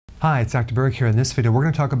Hi, it's Dr. Berg here. In this video, we're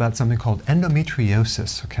going to talk about something called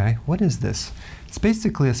endometriosis, okay? What is this? It's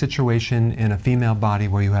basically a situation in a female body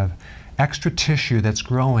where you have extra tissue that's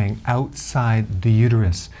growing outside the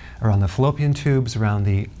uterus, around the fallopian tubes, around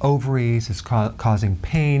the ovaries. It's causing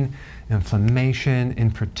pain, inflammation,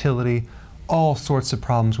 infertility, all sorts of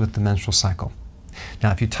problems with the menstrual cycle.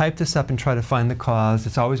 Now, if you type this up and try to find the cause,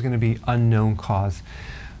 it's always going to be unknown cause.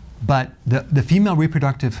 But the female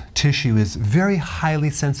reproductive tissue is very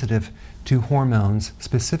highly sensitive to hormones,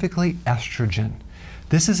 specifically estrogen.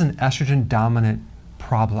 This is an estrogen-dominant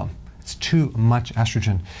problem. It's too much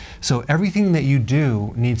estrogen. So everything that you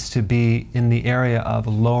do needs to be in the area of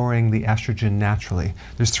lowering the estrogen naturally.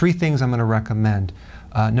 There's three things I'm going to recommend.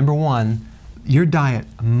 Number one, your diet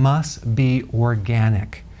must be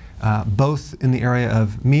organic, both in the area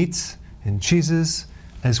of meats and cheeses,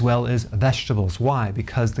 as well as vegetables. Why?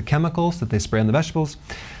 Because the chemicals that they spray on the vegetables,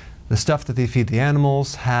 the stuff that they feed the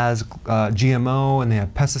animals has GMO, and they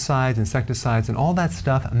have pesticides, insecticides, and all that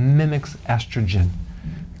stuff mimics estrogen.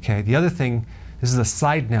 Okay, the other thing, this is a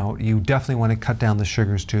side note, you definitely want to cut down the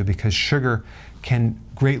sugars too, because sugar can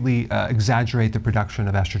greatly exaggerate the production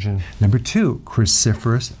of estrogen. Number two,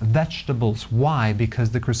 cruciferous vegetables. Why?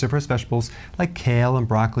 Because the cruciferous vegetables, like kale and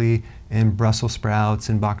broccoli and Brussels sprouts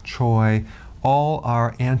and bok choy, all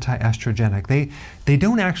are anti-estrogenic. They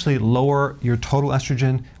don't actually lower your total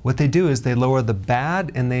estrogen. What they do is they lower the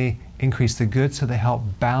bad and they increase the good, so they help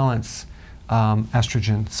balance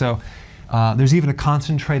estrogen. So there's even a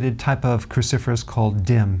concentrated type of cruciferous called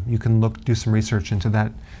DIM. You can do some research into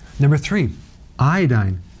that. Number three,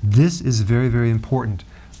 iodine. This is very, very important.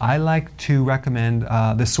 I like to recommend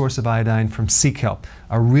the source of iodine from sea kelp,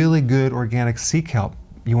 a really good organic sea kelp.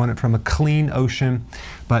 You want it from a clean ocean,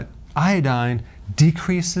 but iodine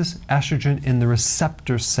decreases estrogen in the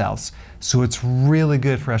receptor cells, so it's really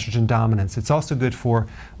good for estrogen dominance. It's also good for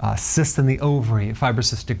cysts in the ovary,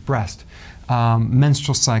 fibrocystic breast,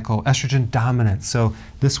 menstrual cycle, estrogen dominance. So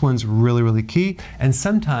this one's really, really key, and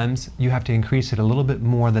sometimes you have to increase it a little bit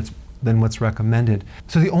more than what's recommended.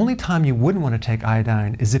 So the only time you wouldn't want to take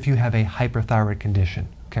iodine is if you have a hyperthyroid condition.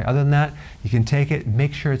 Okay, other than that, you can take it.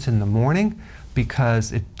 Make sure it's in the morning,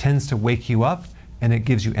 because it tends to wake you up and it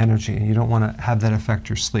gives you energy, and you don't want to have that affect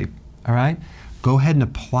your sleep. All right? Go ahead and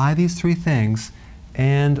apply these three things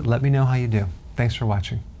and let me know how you do. Thanks for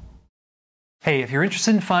watching. Hey, if you're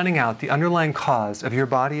interested in finding out the underlying cause of your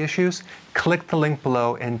body issues, click the link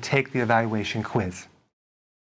below and take the evaluation quiz.